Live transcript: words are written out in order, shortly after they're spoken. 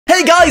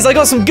Hey guys, I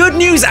got some good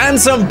news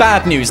and some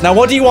bad news. Now,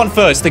 what do you want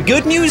first? The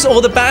good news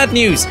or the bad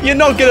news? You're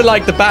not gonna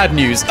like the bad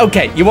news.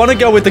 Okay, you want to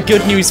go with the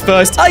good news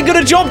first. I got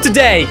a job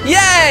today.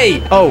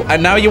 Yay! Oh,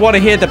 and now you want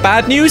to hear the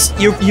bad news?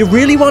 You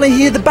really want to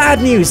hear the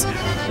bad news?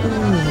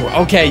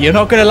 Ooh, okay, you're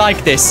not gonna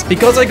like this.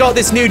 Because I got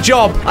this new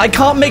job, I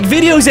can't make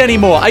videos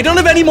anymore. I don't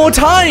have any more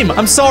time.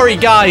 I'm sorry,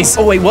 guys.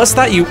 Oh, wait, what's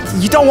that? You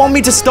don't want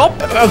me to stop?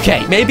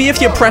 Okay, maybe if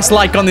you press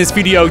like on this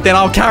video, then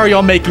I'll carry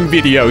on making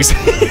videos.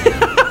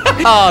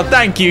 Ah,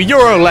 thank you.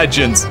 You're a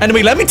legend.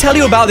 Anyway, let me tell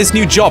you about this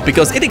new job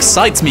because it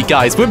excites me,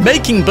 guys. We're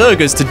making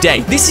burgers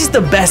today. This is the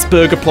best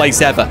burger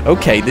place ever.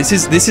 Okay, this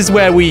is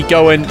where we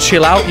go and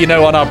chill out, you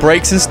know, on our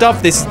breaks and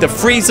stuff. This is the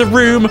freezer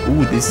room.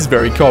 Ooh, this is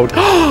very cold.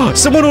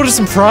 Someone ordered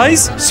some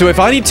fries? So if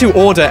I need to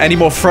order any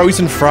more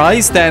frozen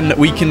fries, then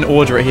we can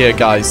order it here,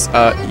 guys.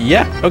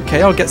 Yeah.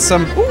 Okay, I'll get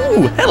some.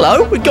 Ooh,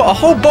 hello. We got a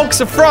whole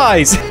box of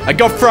fries. I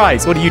got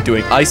fries. What are you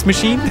doing? Ice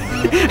machine?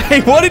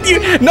 Hey, what did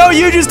you? No,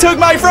 you just took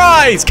my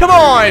fries. Come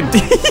on.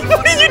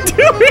 What are you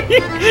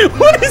doing?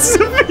 What is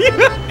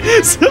Sophia?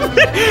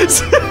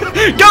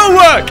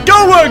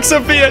 Go work,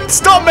 Sophia.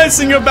 Stop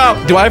messing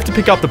about. Do I have to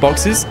pick up the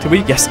boxes? Do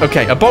we? Yes.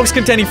 Okay. A box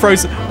containing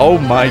frozen. Oh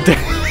my day.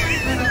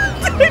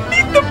 I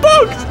need the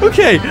box.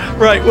 Okay.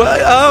 Right.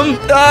 Well.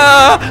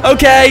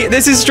 Okay.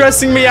 This is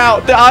stressing me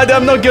out.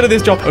 I'm not good at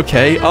this job.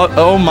 Okay.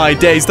 Oh my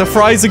days. The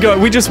fries are going.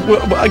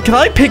 Can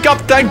I pick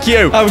up? Thank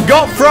you. I've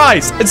got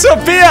fries. And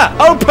Sophia,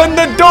 open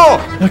the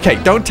door.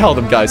 Okay. Don't tell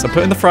them, guys. I'm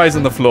putting the fries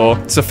on the floor.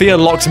 Sophia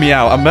locked me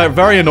out. I'm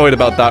very annoyed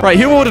about that. Right.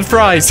 Who ordered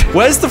fries?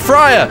 Where's the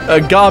fryer? A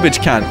garbage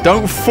can.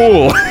 Don't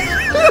fool.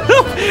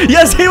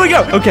 Yes, here we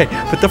go. Okay,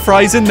 put the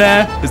fries in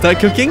there. Is that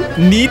cooking?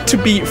 Need to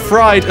be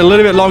fried a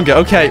little bit longer.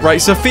 Okay, right,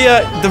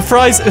 Sophia, the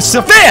fries.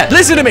 Sophia,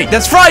 listen to me.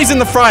 There's fries in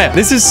the fryer.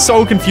 This is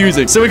so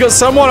confusing. So we got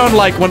someone on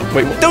like one.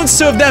 Wait, don't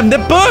serve them.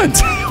 They're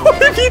burnt. What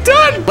have you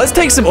done? Let's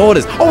take some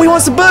orders. Oh, he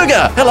wants a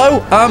burger.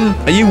 Hello.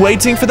 Are you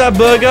waiting for that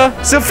burger?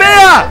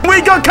 Sophia,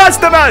 we got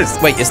customers.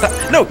 Wait, is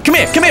that? No, come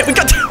here. Come here. We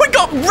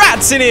got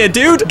rats in here,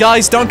 dude.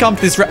 Guys, don't come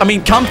to this.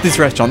 Come to this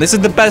restaurant. This is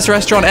the best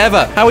restaurant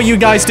ever. How are you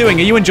guys doing?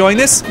 Are you enjoying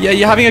this? Yeah,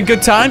 you're having a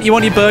good time? You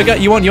want your burger?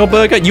 You want your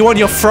burger? You want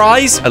your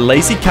fries? A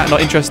lazy cat not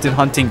interested in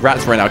hunting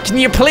rats right now. Can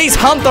you please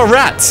hunt the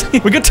rats?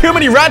 We got too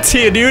many rats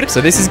here, dude.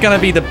 So this is gonna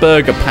be the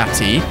burger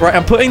patty. Right,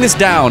 I'm putting this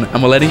down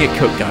and we're letting it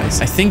cook,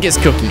 guys. I think it's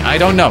cooking. I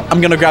don't know. I'm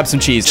gonna grab some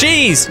cheese.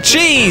 Cheese!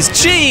 Cheese!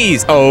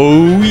 Cheese!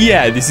 Oh,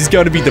 yeah. This is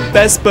gonna be the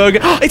best burger.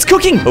 It's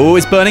cooking! Oh,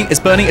 it's burning. It's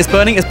burning. It's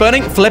burning. It's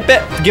burning. Flip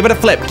it. Give it a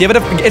flip. Give it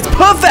a... It's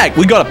perfect!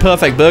 We got a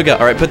perfect burger.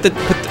 All right, put the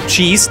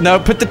cheese. No,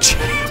 put the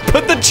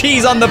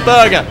cheese on the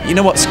burger. You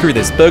know what? Screw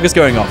this. Burger's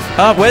going off.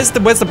 Where's the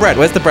bread?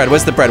 Where's the bread?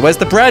 Where's the bread? Where's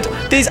the bread?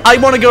 I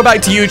want to go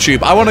back to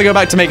YouTube. I want to go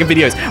back to making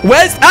videos.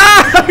 Where's...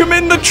 I'm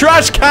in the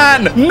trash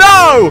can.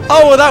 No!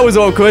 Oh, well, that was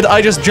awkward.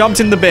 I just jumped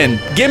in the bin.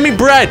 Give me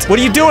bread. What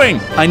are you doing?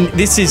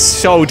 This is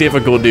so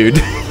difficult, dude.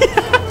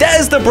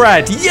 There's the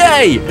bread.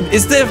 Yay!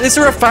 Is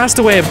there a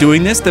faster way of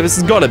doing this?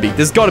 There's got to be.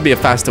 There's got to be a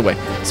faster way.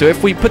 So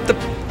if we put the...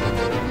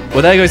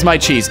 Well, there goes my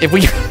cheese. If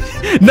we...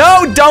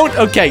 No, don't.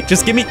 Okay,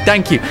 just give me...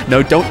 Thank you.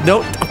 No, don't.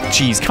 No. Oh,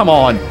 jeez, come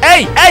on.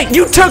 Hey,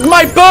 you took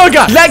my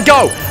burger. Let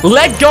go.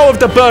 Let go of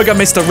the burger,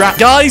 Mr. Rat.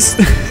 Guys,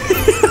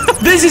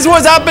 this is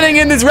what's happening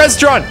in this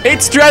restaurant.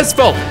 It's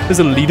stressful. There's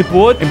a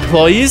leaderboard.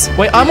 Employees.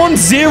 Wait, I'm on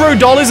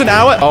 $0 an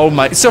hour. Oh,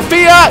 my...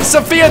 Sophia,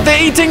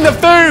 they're eating the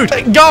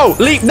food. Go.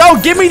 Leave.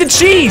 No, give me the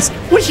cheese.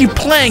 What are you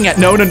playing at?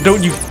 No,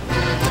 don't you...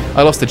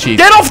 I lost the cheese.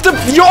 Get off the...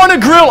 You're on a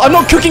grill. I'm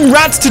not cooking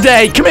rats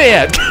today. Come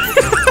here.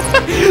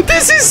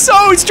 This is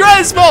so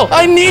stressful.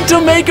 I need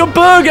to make a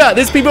burger.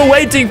 There's people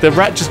waiting. The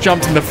rat just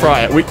jumped in the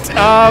fryer.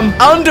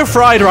 Under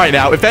fried right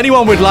now. If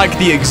anyone would like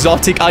the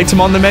exotic item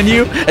on the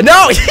menu.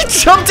 No, he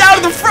jumped out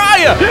of the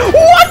fryer.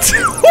 What?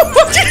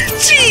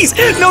 Jeez.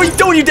 No,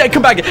 don't you dare.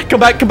 Come back. Come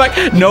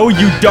back. No,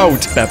 you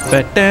don't.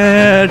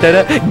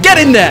 Get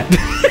in there.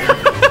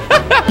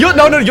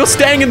 No, you're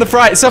staying in the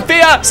fryer.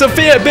 Sophia,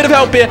 a bit of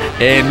help here.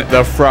 In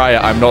the fryer.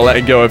 I'm not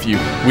letting go of you.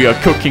 We are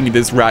cooking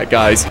this rat,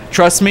 guys.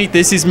 Trust me,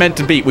 this is meant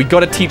to be. We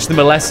gotta teach them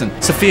a lesson.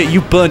 Sophia,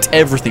 you burnt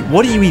everything.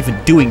 What are you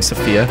even doing,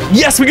 Sophia?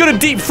 Yes, we got a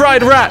deep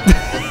fried rat.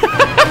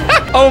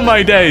 Oh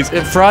my days.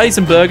 Fries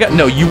and burger?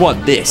 No, you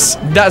want this.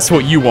 That's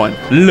what you want.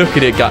 Look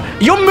at it, guys.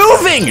 You're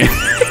moving.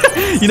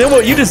 You know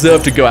what? You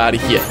deserve to go out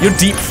of here. You're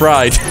deep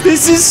fried.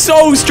 This is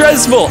so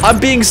stressful. I'm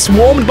being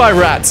swarmed by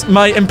rats.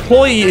 My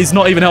employee is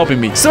not even helping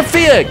me.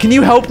 Sophia, can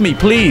you help me,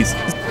 please?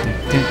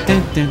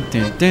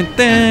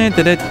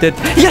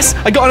 Yes,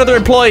 I got another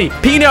employee.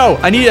 Pino,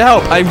 I need your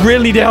help. I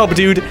really need your help,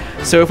 dude.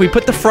 So if we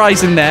put the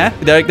fries in there,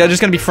 they're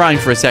just going to be frying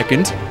for a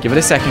second. Give it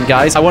a second,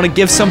 guys. I want to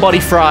give somebody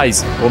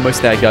fries.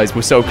 Almost there, guys.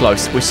 We're so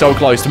close. We're so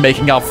close to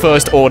making our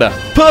first order.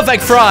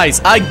 Perfect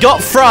fries. I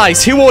got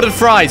fries. Who ordered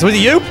fries? Was it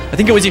you? I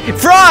think it was you.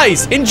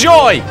 Fries.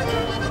 Enjoy.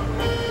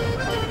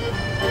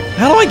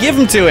 How do I give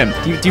them to him?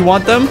 Do you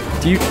want them?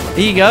 Here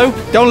you go.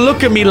 Don't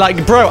look at me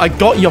like, bro, I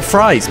got your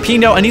fries.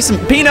 Pino, I need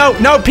some. Pino,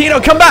 no, Pino,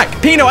 come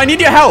back. Pino, I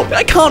need your help.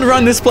 I can't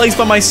run this place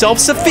by myself.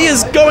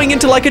 Sophia's going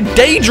into like a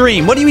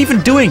daydream. What are you even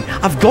doing?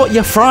 I've got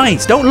your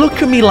fries. Don't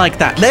look at me like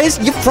that.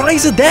 Your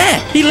fries are there.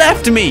 He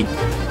left me.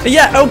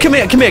 Yeah, oh, come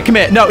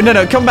here.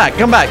 No, come back.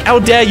 How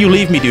dare you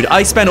leave me, dude?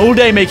 I spent all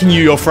day making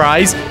you your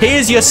fries.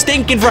 Here's your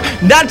stinking fries.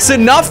 That's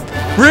enough?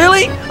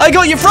 Really? I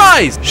got your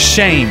fries.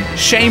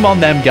 Shame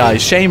on them,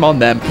 guys. Shame on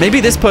them. Maybe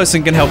this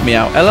person can help me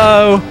out.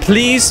 Hello?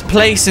 Please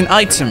place an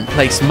item.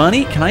 Place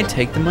money? Can I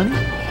take the money?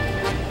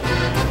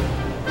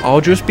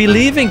 I'll just be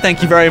leaving.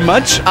 Thank you very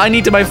much. I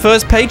need my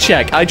first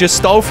paycheck. I just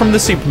stole from the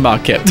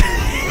supermarket.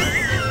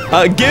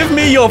 Give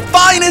me your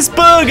finest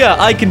burger.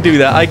 I can do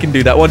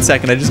that. 1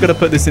 second. I just got to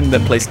put this in the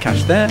place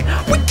cash there.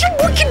 We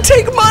can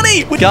take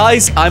money.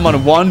 Guys, I'm on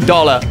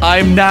 $1.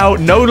 I'm now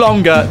no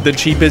longer the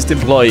cheapest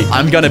employee.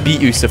 I'm going to beat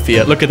you,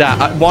 Sophia. Look at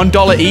that.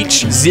 $1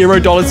 each.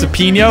 $0 a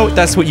Pino.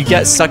 That's what you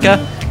get, sucker.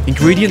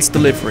 Ingredients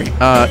delivery.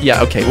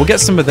 Yeah, okay. We'll get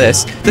some of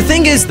this. The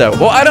thing is, though,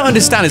 what I don't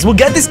understand is we'll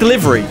get this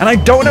delivery, and I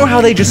don't know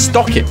how they just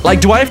stock it.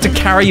 Like, do I have to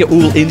carry it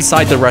all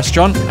inside the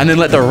restaurant and then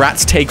let the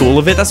rats take all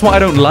of it? That's what I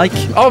don't like.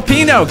 Oh,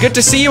 Pino, good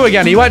to see you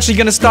again. Are you actually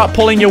going to start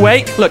pulling your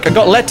weight? Look, I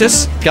got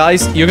lettuce.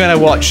 Guys, you're going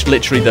to watch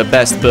literally the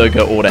best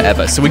burger order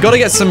ever. So we got to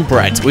get some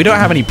bread. We don't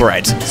have any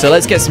bread. So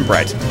let's get some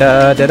bread.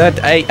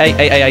 Hey,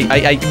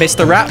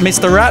 Mr.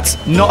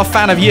 Rat, not a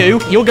fan of you.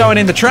 You're going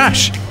in the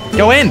trash.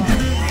 Go in.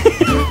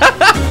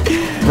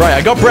 Right,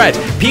 I got bread.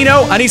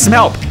 Pino, I need some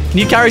help. Can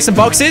you carry some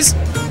boxes?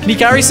 Can you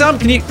carry some?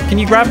 Can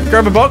you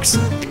grab a box?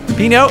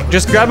 Pino,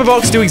 just grab a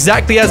box, do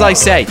exactly as I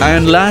say.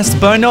 And last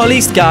but not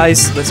least,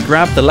 guys, let's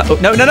grab the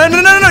no.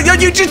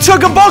 You just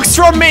took a box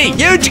from me.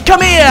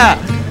 Come here.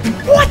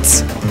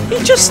 What?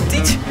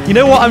 You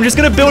know what? I'm just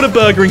gonna build a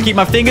burger and keep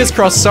my fingers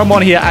crossed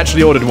someone here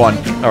actually ordered one.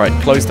 All right,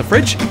 close the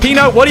fridge.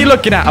 Pino, what are you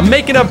looking at? I'm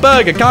making a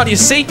burger, can't you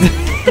see?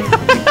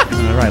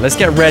 All right, let's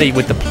get ready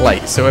with the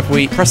plate. So if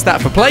we press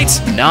that for plate,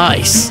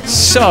 nice.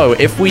 So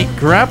if we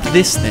grab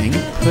this thing,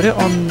 put it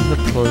on the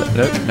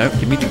plate. No,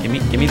 give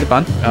me the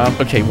bun.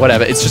 Okay,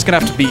 whatever. It's just gonna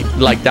have to be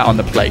like that on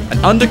the plate. An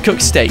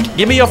undercooked steak.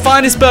 Give me your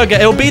finest burger.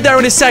 It'll be there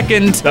in a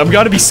second. I'm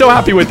gonna be so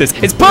happy with this.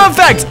 It's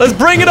perfect. Let's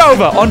bring it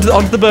over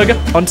onto the burger.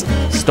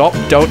 Stop.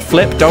 Don't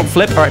flip.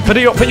 All right, put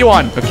you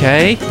on.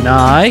 Okay,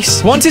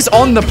 nice. Once it's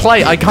on the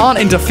plate, I can't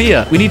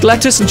interfere. We need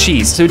lettuce and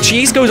cheese. So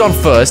cheese goes on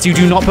first. You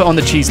do not put on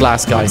the cheese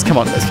last, guys. Come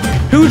on,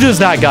 who does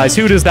that, guys?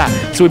 Who does that?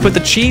 So we put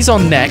the cheese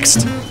on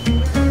next.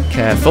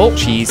 Careful.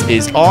 Cheese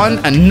is on.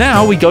 And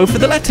now we go for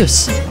the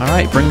lettuce. All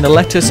right, bring the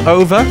lettuce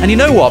over. And you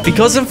know what?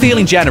 Because I'm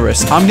feeling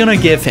generous, I'm going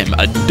to give him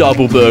a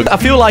double burger. I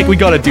feel like we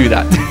got to do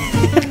that.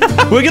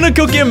 We're going to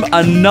cook him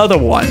another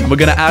one. We're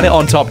going to add it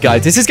on top,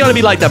 guys. This is going to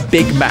be like the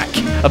Big Mac.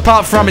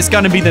 Apart from it's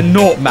going to be the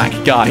Nought Mac,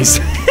 guys.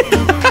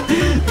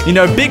 You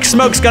know, Big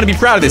Smoke's going to be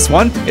proud of this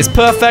one. It's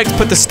perfect.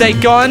 Put the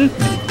steak on.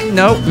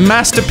 No,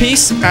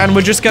 masterpiece. And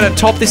we're just going to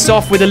top this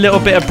off with a little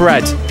bit of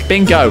bread.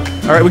 Bingo.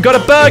 All right, we got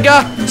a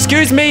burger.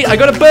 Excuse me, I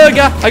got a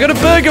burger. I got a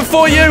burger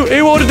for you.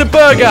 Who ordered a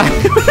burger?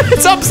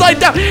 It's upside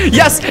down.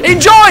 Yes,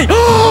 enjoy.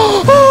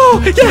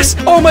 Oh, yes.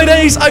 Oh, my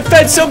days. I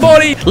fed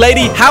somebody.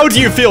 Lady, how do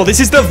you feel?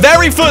 This is the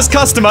very first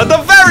customer, the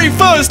very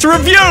first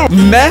review.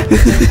 Meh.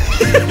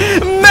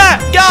 Meh,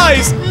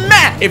 guys.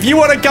 Meh. If you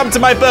want to come to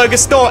my burger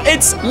store,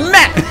 it's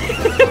meh.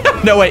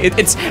 No, wait,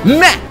 it's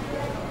meh.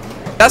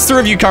 That's the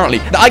review currently.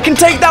 I can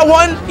take that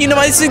one. You know,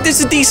 this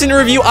is a decent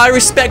review. I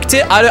respect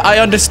it. I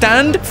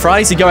understand.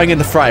 Fries are going in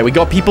the fryer. We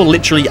got people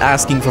literally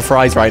asking for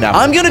fries right now.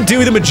 I'm going to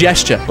do them a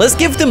gesture. Let's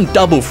give them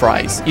double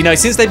fries. You know,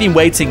 since they've been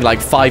waiting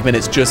like 5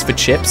 minutes just for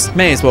chips.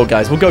 May as well,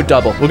 guys. We'll go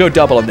double. We'll go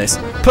double on this.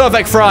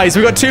 Perfect fries.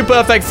 We've got 2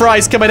 perfect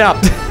fries coming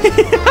up.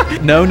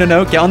 No.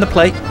 Get on the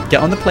plate.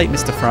 Get on the plate,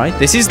 Mr. Fry.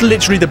 This is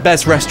literally the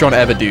best restaurant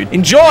ever, dude.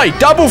 Enjoy.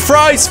 Double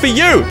fries for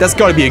you. That's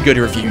got to be a good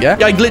review, yeah?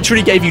 I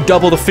literally gave you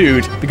double the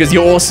food because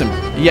you're awesome.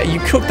 Yeah,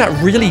 you cooked that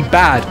really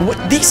bad. What?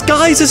 These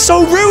guys are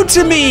so rude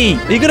to me.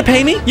 Are you going to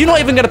pay me? You're not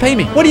even going to pay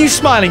me. What are you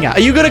smiling at?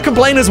 Are you going to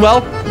complain as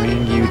well?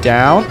 Bring you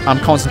down. I'm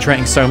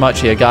concentrating so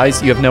much here,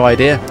 guys. You have no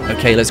idea.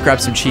 Okay, let's grab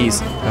some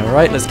cheese. All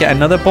right, let's get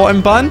another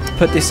bottom bun.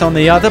 Put this on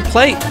the other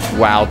plate.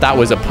 Wow, that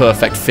was a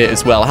perfect fit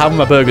as well. How are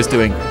my burgers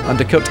doing?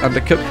 Undercooked.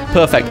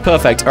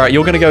 Perfect. All right,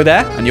 you're going to go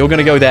there, and you're going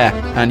to go there,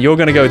 and you're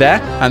going to go there.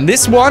 And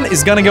this one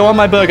is going to go on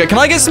my burger. Can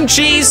I get some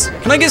cheese?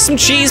 Can I get some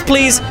cheese,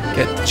 please?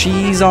 Get the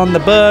cheese on the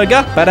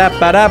burger.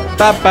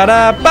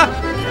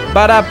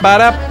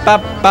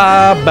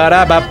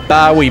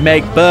 We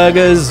make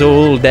burgers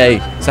all day.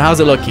 So how's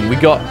it looking? We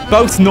got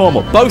both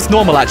normal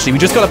actually. We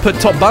just got to put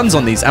top buns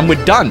on these and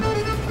we're done.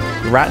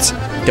 Rat,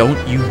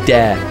 don't you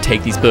dare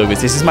take these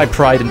burgers. This is my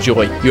pride and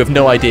joy. You have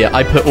no idea.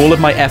 I put all of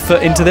my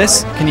effort into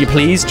this. Can you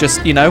please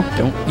just, you know,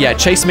 yeah,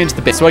 chase them into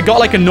the bit. So I got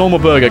like a normal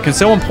burger. Can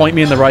someone point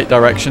me in the right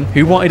direction?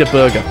 Who wanted a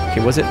burger?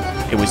 Okay, was it?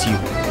 It was you.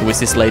 It was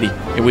this lady.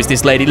 It was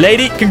this lady.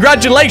 Lady,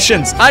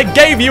 congratulations! I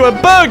gave you a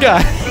burger!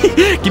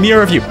 Give me a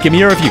review. Give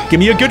me a review. Give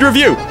me a good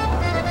review.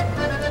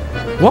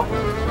 What?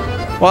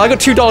 Well, I got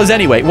 $2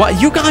 anyway.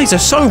 What? You guys are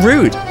so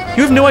rude.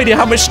 You have no idea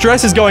how much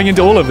stress is going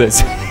into all of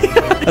this.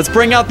 Let's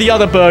bring out the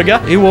other burger.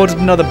 Who ordered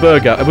another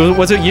burger?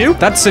 Was it you?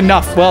 That's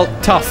enough. Well,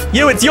 tough.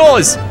 You, it's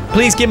yours.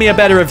 Please give me a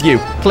better review.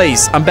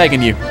 Please, I'm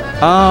begging you.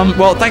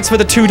 Well, thanks for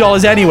the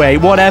 $2 anyway.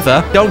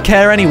 Whatever. Don't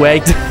care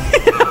anyway.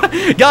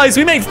 Guys,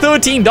 we made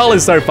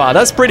 $13 so far.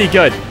 That's pretty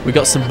good. We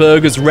got some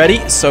burgers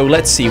ready. So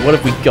let's see. What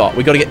have we got?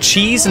 We got to get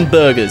cheese and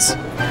burgers.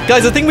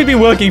 Guys, I think we've been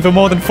working for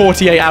more than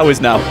 48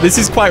 hours now. This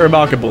is quite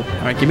remarkable.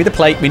 All right, give me the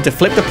plate. We need to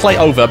flip the plate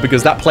over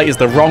because that plate is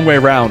the wrong way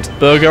around.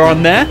 Burger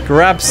on there.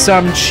 Grab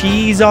some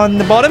cheese on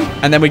the bottom.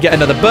 And then we get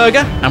another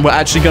burger. And we're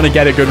actually going to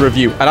get a good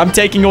review. And I'm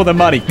taking all the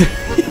money.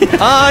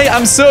 I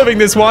am serving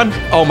this one.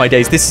 Oh, my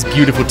days. This is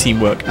beautiful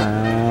teamwork.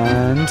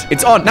 And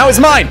it's on. Now it's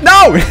mine.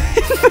 No!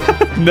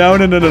 No.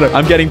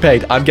 I'm getting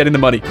paid. I'm getting the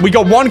money. We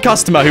got one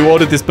customer who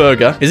ordered this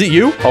burger. Is it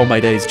you? Oh, my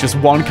days. Just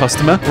one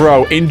customer.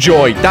 Bro,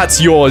 enjoy. That's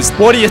yours.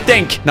 What do you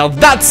think? Now,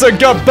 that's a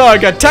good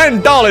burger.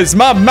 $10,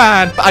 my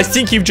man. I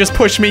think you've just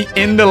pushed me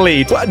in the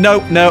lead.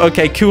 No.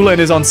 Okay, Coolin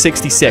is on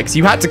 66.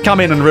 You had to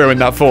come in and ruin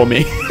that for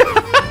me.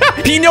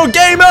 Pino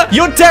Gamer,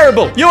 you're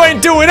terrible. You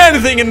ain't doing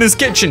anything in this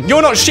kitchen.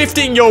 You're not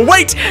shifting your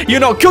weight. You're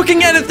not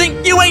cooking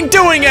anything. You ain't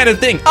doing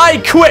anything. I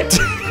quit.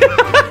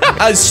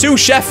 As sous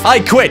chef, I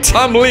quit.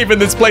 I'm leaving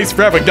this place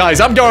forever, guys.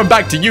 I'm going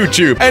back to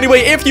YouTube. Anyway,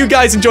 if you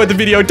guys enjoyed the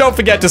video, don't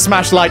forget to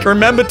smash like.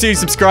 Remember to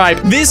subscribe.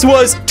 This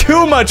was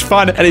too much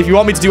fun. And if you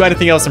want me to do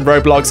anything else in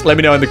Roblox, let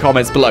me know in the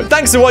comments below.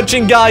 Thanks for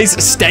watching, guys.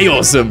 Stay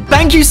awesome.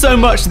 Thank you so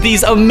much to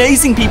these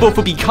amazing people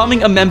for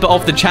becoming a member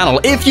of the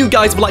channel. If you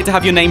guys would like to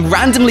have your name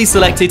randomly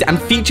selected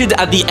and featured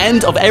at the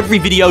end of every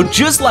video,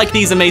 just like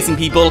these amazing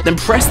people, then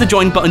press the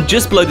join button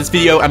just below this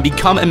video and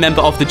become a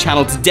member of the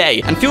channel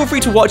today. And feel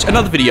free to watch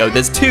another video.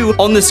 There's 2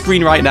 on the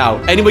screen right now.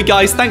 Anyway,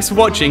 guys, thanks for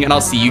watching, and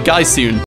I'll see you guys soon.